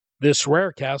This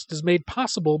Rarecast is made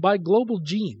possible by Global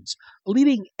Genes, a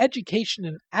leading education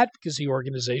and advocacy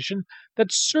organization that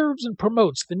serves and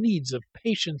promotes the needs of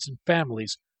patients and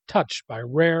families touched by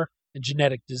rare and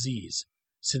genetic disease.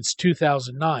 Since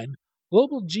 2009,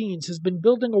 Global Genes has been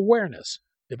building awareness,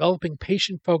 developing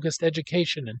patient-focused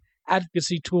education and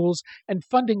advocacy tools, and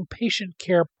funding patient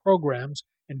care programs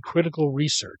and critical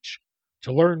research.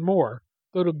 To learn more,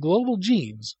 go to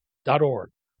globalgenes.org.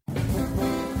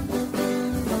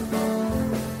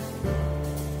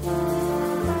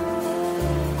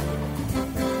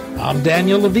 I'm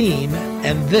Daniel Levine,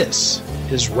 and this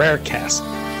is Rarecast.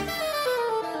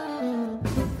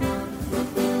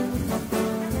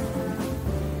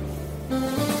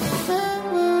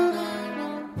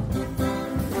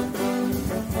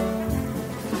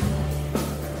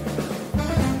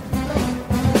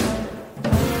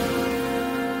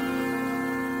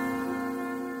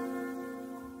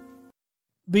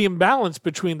 The imbalance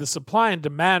between the supply and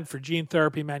demand for gene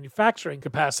therapy manufacturing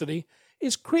capacity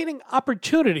is creating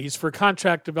opportunities for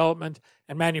contract development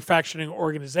and manufacturing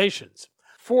organizations.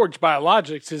 Forge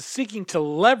Biologics is seeking to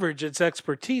leverage its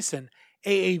expertise in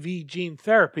AAV gene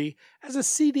therapy as a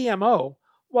CDMO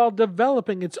while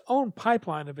developing its own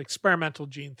pipeline of experimental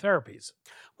gene therapies.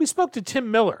 We spoke to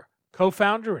Tim Miller,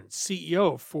 co-founder and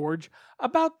CEO of Forge,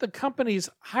 about the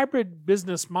company's hybrid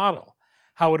business model,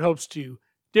 how it hopes to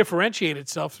differentiate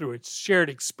itself through its shared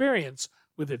experience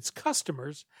with its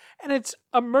customers, and its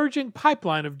emerging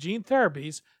pipeline of gene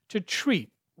therapies to treat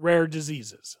rare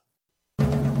diseases.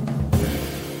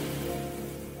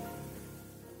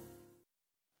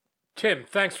 Tim,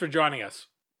 thanks for joining us.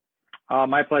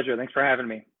 My pleasure. Thanks for having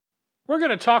me. We're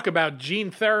going to talk about gene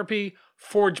therapy,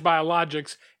 Forge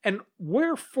Biologics, and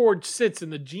where Forge sits in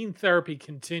the gene therapy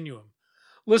continuum.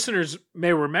 Listeners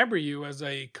may remember you as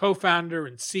a co-founder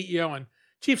and CEO and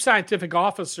Chief Scientific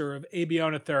Officer of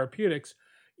Abeona Therapeutics.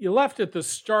 You left at the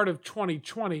start of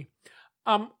 2020.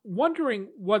 I'm wondering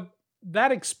what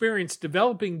that experience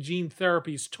developing gene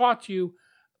therapies taught you,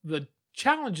 the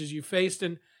challenges you faced,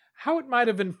 and how it might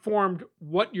have informed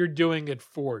what you're doing at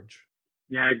Forge.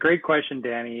 Yeah, great question,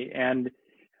 Danny. And,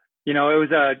 it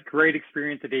was a great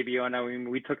experience at Abeona. I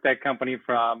mean, we took that company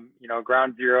from,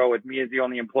 ground zero with me as the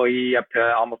only employee up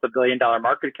to almost $1 billion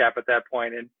market cap at that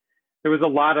point. And there was a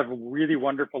lot of really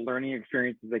wonderful learning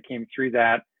experiences that came through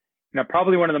that.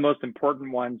 Probably one of the most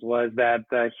important ones was that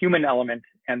the human element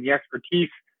and the expertise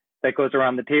that goes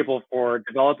around the table for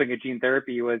developing a gene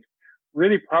therapy was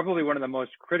really probably one of the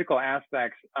most critical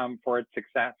aspects for its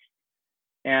success.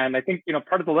 And I think,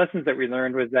 part of the lessons that we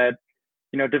learned was that,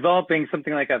 developing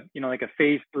something like a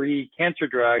phase 3 cancer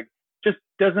drug just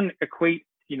doesn't equate,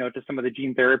 to some of the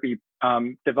gene therapy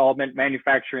development,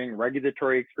 manufacturing,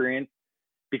 regulatory experience,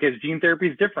 because gene therapy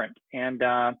is different. And,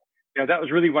 that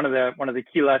was really one of the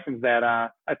key lessons that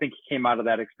I think came out of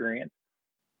that experience.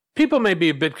 People may be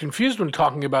a bit confused when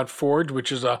talking about Forge, which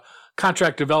is a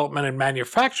contract development and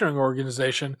manufacturing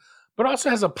organization, but also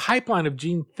has a pipeline of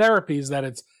gene therapies that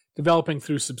it's developing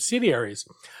through subsidiaries.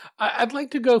 I'd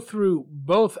like to go through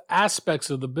both aspects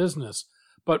of the business,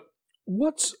 but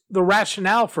what's the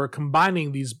rationale for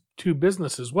combining these two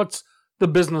businesses? What's the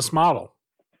business model?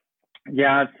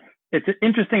 Yeah, it's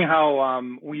interesting how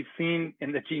we've seen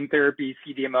in the gene therapy,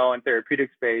 CDMO, and therapeutic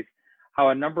space, how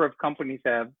a number of companies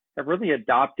have really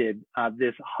adopted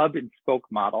this hub and spoke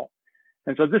model.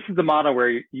 And so this is the model where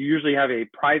you usually have a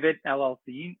private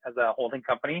LLC as a holding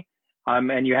company,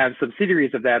 and you have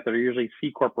subsidiaries of that are usually C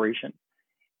corporations.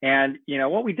 And,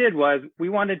 what we did was we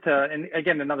wanted to, and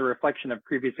again, another reflection of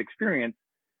previous experience,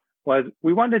 was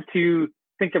we wanted to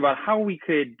think about how we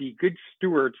could be good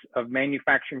stewards of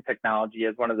manufacturing technology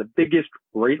as one of the biggest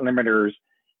rate limiters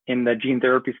in the gene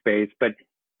therapy space, but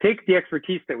take the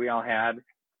expertise that we all had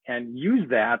and use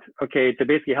that, to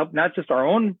basically help not just our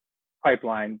own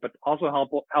pipeline, but also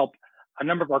help a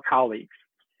number of our colleagues.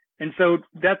 And so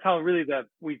that's how really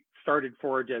we started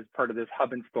Forge as part of this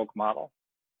hub and spoke model.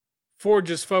 Forge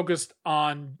is focused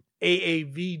on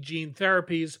AAV gene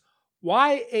therapies.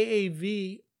 Why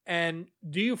AAV? And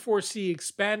do you foresee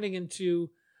expanding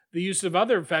into the use of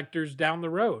other vectors down the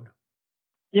road?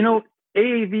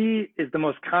 AAV is the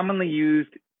most commonly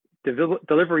used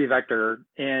delivery vector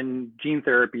in gene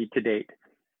therapy to date.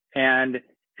 And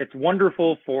it's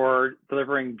wonderful for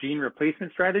delivering gene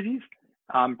replacement strategies,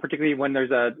 particularly when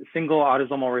there's a single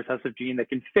autosomal recessive gene that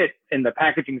can fit in the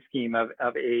packaging scheme of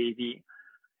AAV.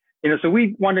 So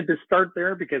we wanted to start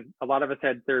there because a lot of us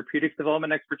had therapeutics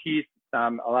development expertise. A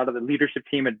lot of the leadership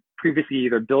team had previously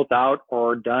either built out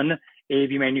or done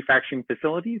AAV manufacturing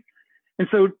facilities. And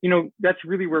so, that's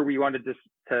really where we wanted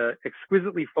to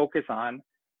exquisitely focus on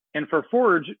And for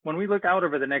Forge, when we look out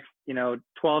over the next, 12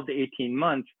 to 18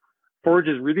 months, Forge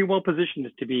is really well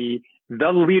positioned to be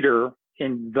the leader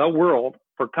in the world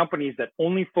for companies that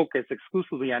only focus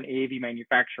exclusively on AAV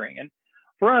manufacturing. And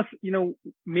for us,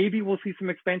 maybe we'll see some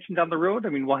expansion down the road. I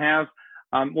mean,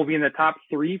 we'll be in the top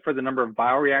 3 for the number of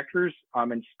bioreactors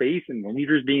in space and the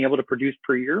leaders being able to produce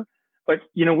per year. But,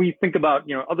 we think about,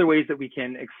 other ways that we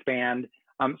can expand.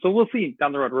 So we'll see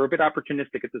down the road. We're a bit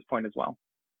opportunistic at this point as well.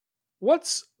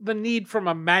 What's the need from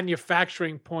a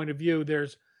manufacturing point of view?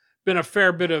 There's been a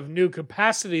fair bit of new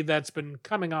capacity that's been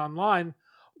coming online.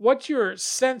 What's your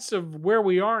sense of where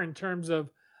we are in terms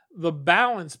of the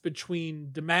balance between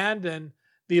demand and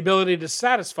the ability to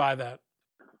satisfy that?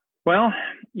 Well,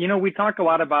 we talk a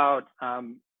lot about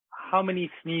how many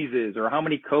sneezes or how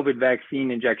many COVID vaccine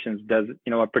injections does,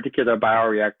 a particular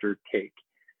bioreactor take.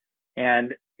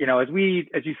 And, as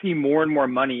you see more and more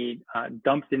money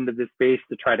dumped into this space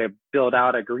to try to build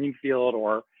out a greenfield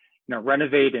or,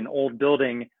 renovate an old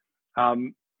building,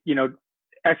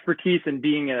 expertise in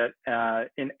being in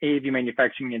AAV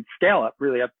manufacturing and scale up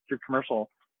really up through commercial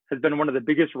has been one of the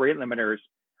biggest rate limiters.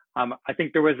 I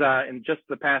think there was in just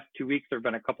the past 2 weeks, there have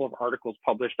been a couple of articles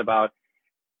published about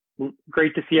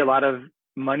great to see a lot of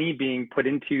money being put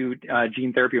into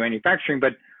gene therapy manufacturing,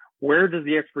 but where does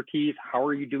the expertise, how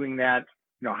are you doing that?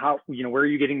 Where are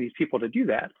you getting these people to do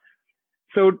that?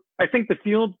 So I think the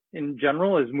field in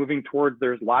general is moving towards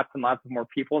there's lots and lots of more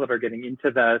people that are getting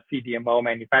into the CDMO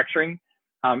manufacturing,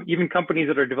 even companies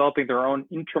that are developing their own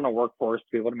internal workforce to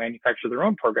be able to manufacture their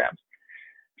own programs.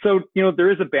 So,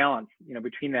 there is a balance,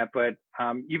 between that, but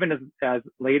even as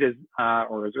late as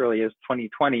or as early as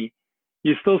 2020,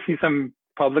 you still see some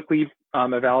publicly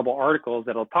available articles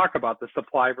that'll talk about the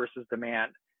supply versus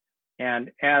demand.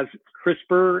 And as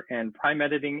CRISPR and prime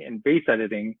editing and base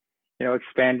editing,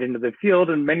 expand into the field,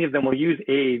 and many of them will use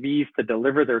AAVs to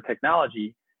deliver their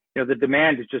technology, the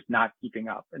demand is just not keeping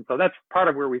up. And so that's part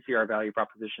of where we see our value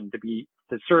proposition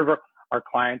to serve our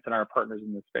clients and our partners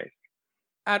in this space.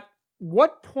 At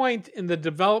what point in the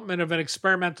development of an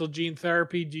experimental gene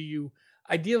therapy do you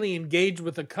ideally engage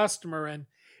with a customer? And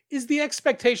is the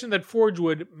expectation that Forge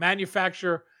would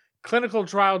manufacture clinical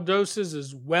trial doses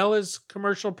as well as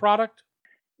commercial product?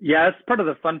 Yeah, it's part of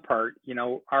the fun part.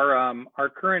 Our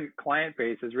current client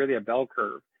base is really a bell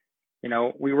curve.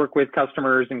 We work with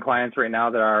customers and clients right now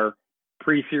that are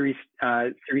pre-series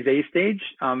Series A stage,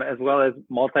 as well as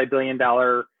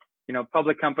multi-billion-dollar,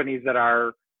 public companies that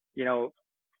are,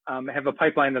 have a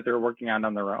pipeline that they're working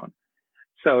on their own.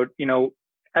 So,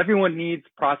 everyone needs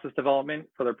process development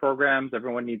for their programs.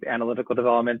 Everyone needs analytical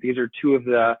development. These are 2 of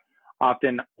the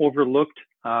often overlooked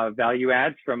value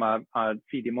adds from a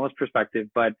CDMO's perspective.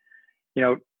 But,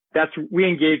 we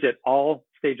engage at all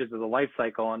stages of the life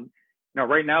cycle. And,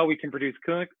 right now we can produce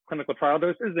clinical trial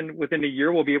doses, and within a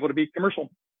year we'll be able to be commercial.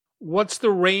 What's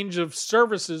the range of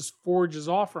services Forge is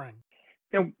offering?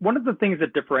 One of the things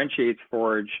that differentiates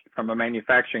Forge from a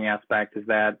manufacturing aspect is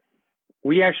that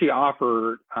we actually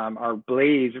offer our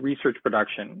Blaze research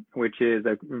production, which is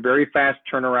a very fast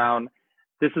turnaround.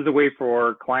 This is a way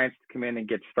for clients to come in and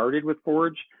get started with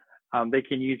Forge. They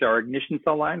can use our Ignition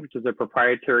cell line, which is a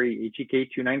proprietary HEK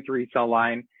 293 cell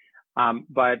line.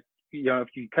 But if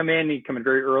you come in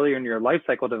very early in your life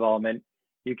cycle development,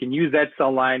 you can use that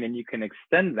cell line and you can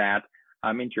extend that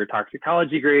into your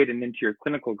toxicology grade and into your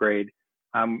clinical grade.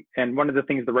 And one of the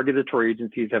things the regulatory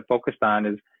agencies have focused on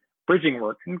is bridging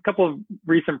work. And a couple of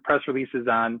recent press releases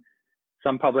on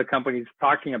some public companies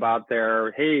talking about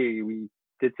we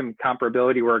did some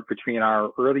comparability work between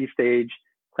our early stage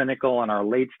clinical and our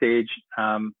late stage,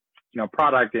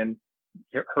 product, and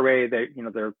hooray,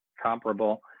 they're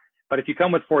comparable. But if you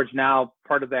come with Forge now,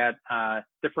 part of that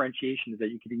differentiation is that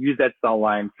you can use that cell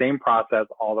line, same process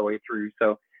all the way through.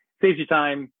 So saves you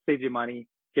time, saves you money,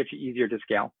 gets you easier to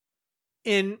scale.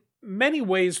 In many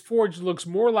ways, Forge looks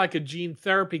more like a gene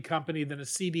therapy company than a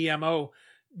CDMO.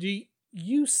 Do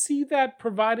you see that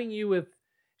providing you with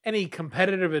any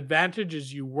competitive advantage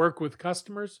as you work with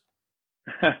customers?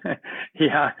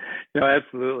 Yeah,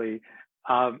 absolutely.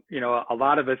 A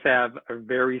lot of us have a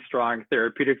very strong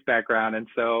therapeutics background. And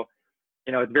so,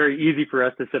 it's very easy for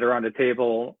us to sit around a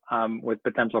table with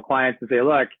potential clients and say,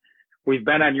 look, we've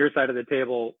been on your side of the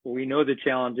table. We know the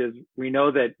challenges. We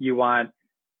know that you want,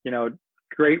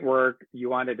 great work. You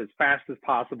want it as fast as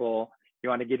possible. You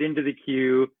want to get into the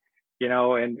queue,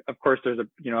 and of course there's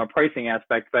a pricing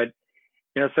aspect, but,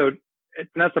 so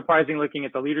it's not surprising looking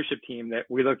at the leadership team that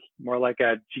we look more like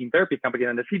a gene therapy company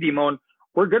than a CDMO. And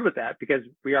we're good with that because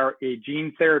we are a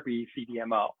gene therapy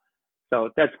CDMO. So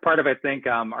that's part of, I think,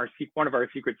 one of our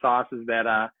secret sauces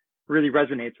that really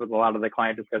resonates with a lot of the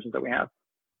client discussions that we have.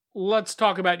 Let's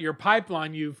talk about your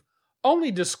pipeline. You've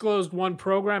only disclosed one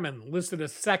program and listed a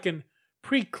second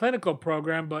preclinical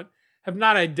program, but have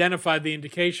not identified the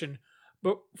indication.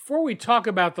 But before we talk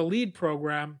about the lead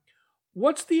program,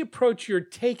 what's the approach you're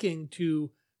taking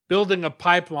to building a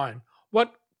pipeline?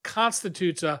 What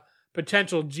constitutes a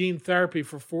potential gene therapy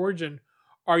for Forge? And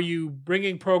are you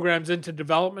bringing programs into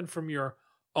development from your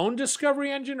own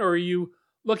discovery engine, or are you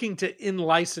looking to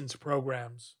in-license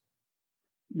programs?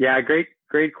 Yeah,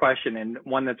 great question, and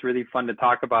one that's really fun to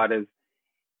talk about is,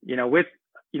 with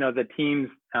the team's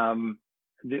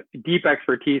deep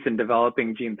expertise in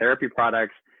developing gene therapy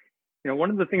products.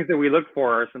 One of the things that we look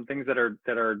for are some things that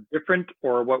are different,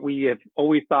 or what we have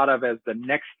always thought of as the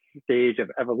next stage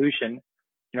of evolution,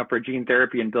 for gene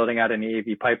therapy and building out an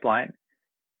AAV pipeline.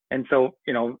 And so,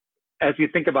 as you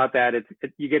think about that,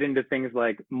 you get into things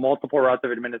like multiple routes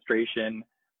of administration,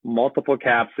 multiple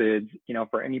capsids,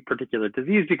 for any particular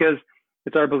disease, because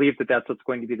it's our belief that that's what's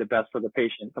going to be the best for the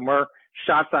patient. The more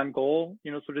shots on goal,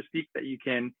 so to speak, that you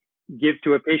can give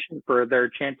to a patient for their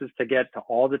chances to get to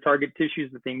all the target tissues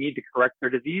that they need to correct their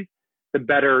disease, the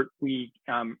better we,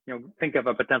 think of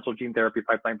a potential gene therapy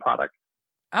pipeline product.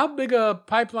 How big a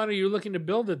pipeline are you looking to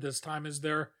build at this time? Is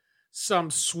there some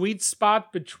sweet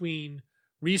spot between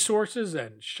resources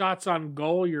and shots on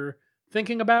goal you're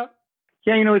thinking about?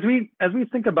 Yeah, as we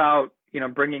think about,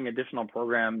 bringing additional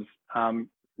programs,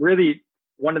 really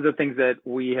one of the things that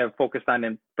we have focused on,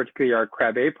 in particularly our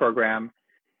Krabbe program,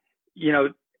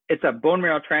 it's a bone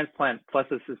marrow transplant plus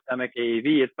a systemic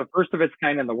AAV. It's the first of its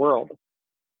kind in the world.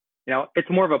 It's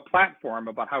more of a platform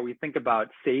about how we think about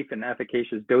safe and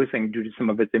efficacious dosing due to some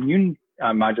of its immune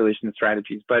modulation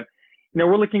strategies. But,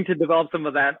 we're looking to develop some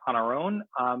of that on our own,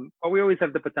 but we always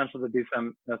have the potential to do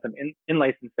some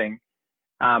in-licensing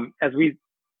as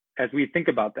we think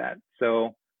about that.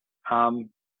 So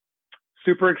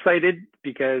super excited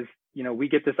because, we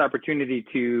get this opportunity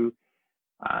to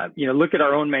look at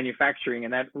our own manufacturing,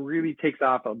 and that really takes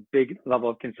off a big level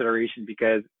of consideration,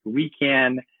 because we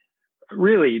can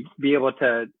really be able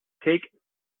to take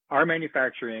our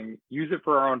manufacturing, use it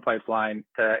for our own pipeline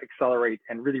to accelerate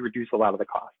and really reduce a lot of the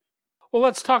costs. Well,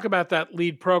 let's talk about that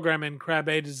lead program in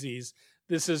Krabbe disease.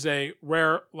 This is a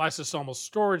rare lysosomal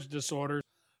storage disorder.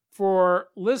 For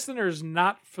listeners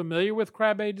not familiar with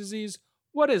Krabbe disease,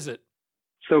 what is it?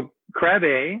 So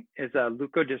Krabbe is a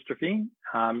leukodystrophy.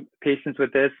 Patients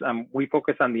with this, we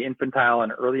focus on the infantile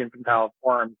and early infantile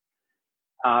forms.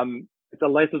 It's a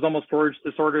lysosomal storage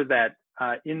disorder that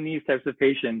in these types of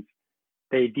patients,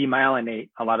 they demyelinate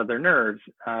a lot of their nerves.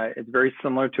 It's very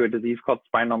similar to a disease called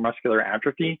spinal muscular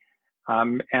atrophy,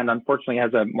 and unfortunately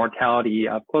has a mortality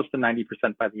of close to 90%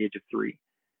 by the age of 3.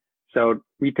 So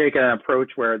we take an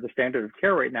approach where the standard of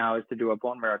care right now is to do a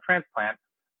bone marrow transplant,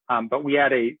 but we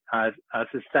add a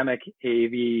systemic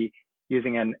AAV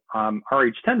using an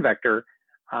RH10 vector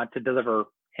to deliver.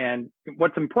 And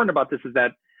what's important about this is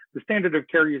that the standard of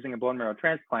care using a bone marrow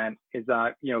transplant is,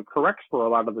 corrects for a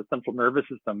lot of the central nervous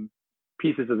system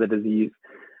pieces of the disease.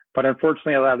 But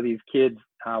unfortunately, a lot of these kids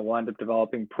will end up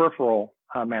developing peripheral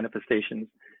manifestations.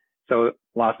 So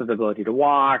loss of ability to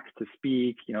walk, to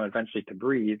speak, eventually to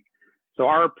breathe. So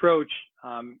our approach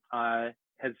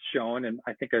has shown, and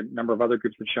I think a number of other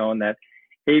groups have shown, that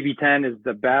AAV10 is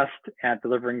the best at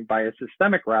delivering by a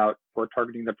systemic route for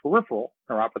targeting the peripheral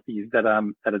neuropathies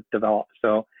that it's developed.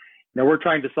 So, we're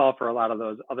trying to solve for a lot of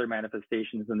those other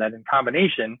manifestations, and that in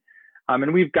combination,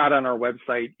 and we've got on our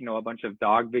website, a bunch of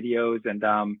dog videos and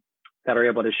that are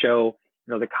able to show,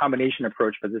 the combination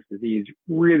approach for this disease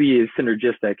really is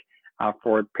synergistic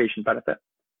for patient benefit.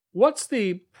 What's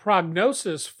the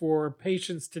prognosis for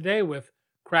patients today with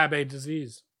Krabbe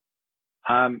disease?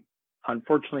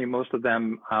 Unfortunately, most of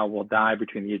them will die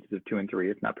between the ages of 2 and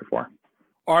 3, if not before.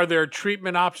 Are there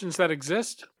treatment options that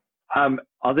exist?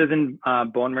 Other than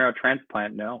bone marrow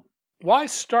transplant, no. Why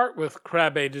start with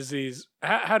Krabbe disease?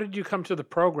 How did you come to the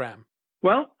program?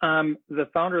 Well, the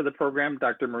founder of the program,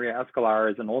 Dr. Maria Escolar,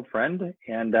 is an old friend,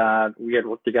 and we had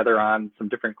worked together on some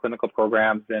different clinical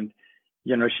programs. And,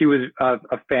 she was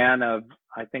a fan of,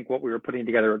 I think, what we were putting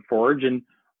together at Forge, and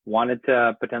wanted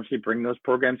to potentially bring those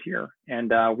programs here.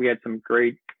 And we had some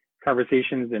great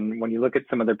conversations. And when you look at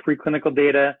some of the preclinical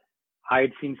data, I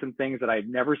had seen some things that I had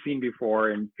never seen before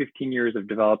in 15 years of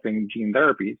developing gene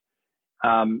therapies.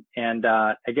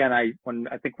 Again, I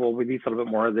think we'll release a little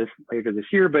bit more of this later this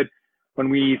year, but when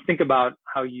we think about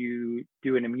how you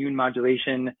do an immune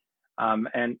modulation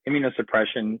and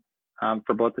immunosuppression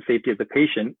for both the safety of the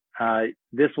patient,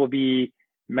 this will be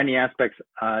many aspects,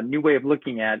 a new way of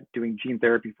looking at doing gene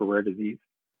therapy for rare disease.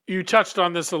 You touched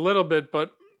on this a little bit,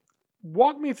 but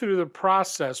walk me through the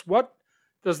process. What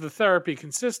does the therapy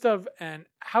consist of, and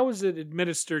how is it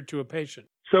administered to a patient?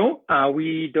 So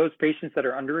we dose patients that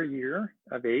are under a year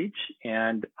of age,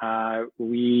 and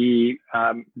we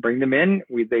bring them in.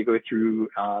 They go through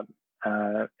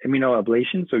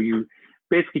immunoablation. So you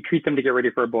basically treat them to get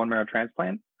ready for a bone marrow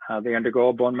transplant. They undergo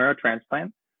a bone marrow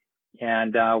transplant,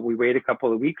 and we wait a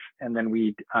couple of weeks, and then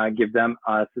we give them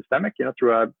a systemic,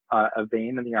 through a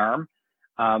vein in the arm,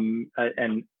 and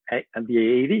the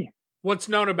AAV. What's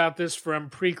known about this from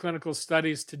preclinical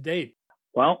studies to date?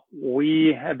 Well,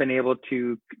 we have been able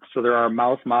to, so there are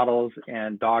mouse models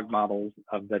and dog models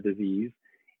of the disease.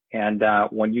 And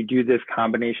when you do this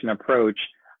combination approach,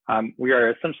 we are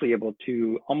essentially able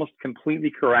to almost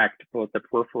completely correct both the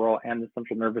peripheral and the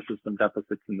central nervous system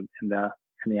deficits in the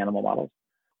animal models.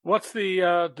 What's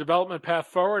the development path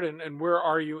forward, and where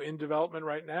are you in development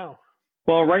right now?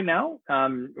 Well, right now,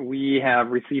 we have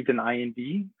received an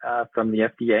IND from the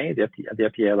FDA. The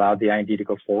FDA allowed the IND to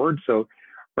go forward. So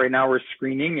right now we're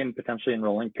screening and potentially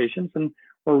enrolling patients, and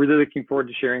we're really looking forward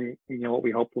to sharing, what we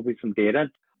hope will be some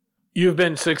data. You've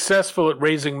been successful at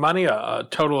raising money, a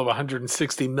total of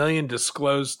 $160 million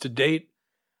disclosed to date.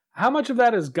 How much of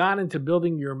that has gone into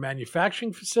building your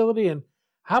manufacturing facility, and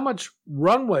how much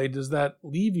runway does that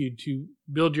leave you to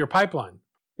build your pipeline?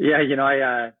 Yeah,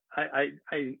 I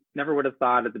never would have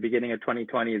thought at the beginning of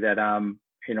 2020 that,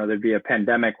 there'd be a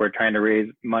pandemic. We're trying to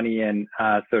raise money. And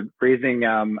so raising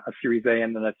a Series A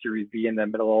and then a Series B in the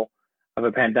middle of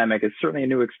a pandemic is certainly a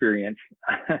new experience.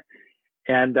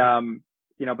 And,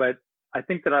 but I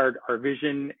think that our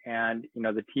vision and,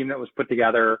 the team that was put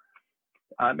together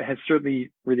has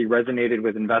certainly really resonated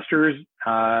with investors.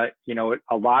 A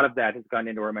lot of that has gone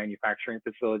into our manufacturing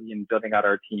facility and building out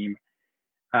our team.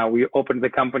 We opened the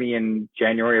company in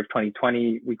January of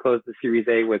 2020. We closed the Series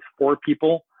A with 4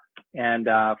 people and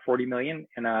 $40 million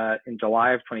in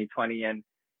July of 2020, and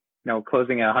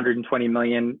closing at $120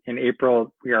 million in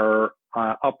April. We are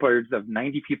upwards of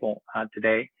 90 people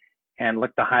today, and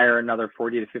look to hire another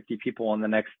 40 to 50 people in the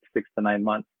next 6 to 9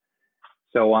 months.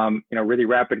 So really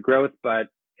rapid growth, but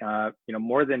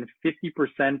more than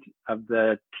 50% of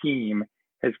the team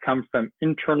has come from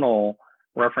internal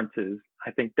references.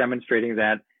 I think demonstrating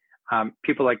that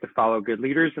people like to follow good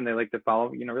leaders, and they like to follow,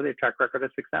 really a track record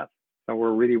of success. So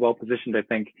we're really well positioned, I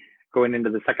think, going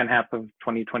into the second half of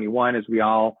 2021 as we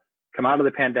all come out of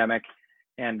the pandemic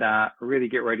and really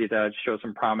get ready to show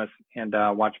some promise and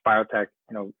watch biotech,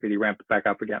 really ramp back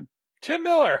up again. Tim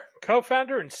Miller,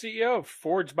 co-founder and CEO of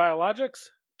Forge Biologics.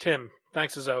 Tim,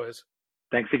 thanks as always.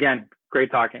 Thanks again.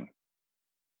 Great talking.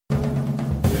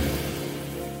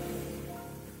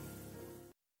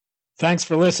 Thanks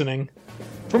for listening.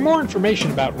 For more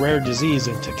information about rare disease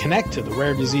and to connect to the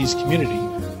rare disease community,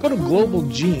 go to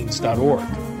globalgenes.org.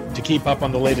 To keep up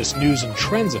on the latest news and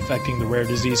trends affecting the rare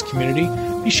disease community,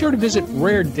 be sure to visit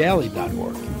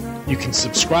raredaily.org. You can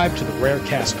subscribe to the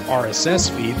Rarecast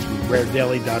RSS feed through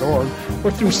raredaily.org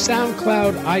or through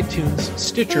SoundCloud, iTunes,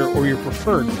 Stitcher, or your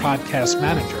preferred podcast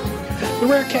manager. The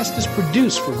Rarecast is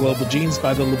produced for Global Genes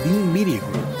by the Levine Media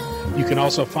Group. You can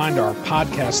also find our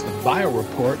podcast, The Bio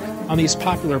Report, on these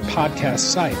popular podcast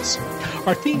sites.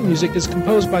 Our theme music is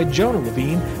composed by Jonah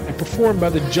Levine and performed by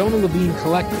the Jonah Levine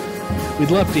Collective.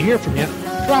 We'd love to hear from you.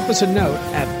 Drop us a note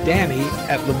at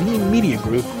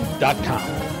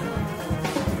danny@levinemediagroup.com.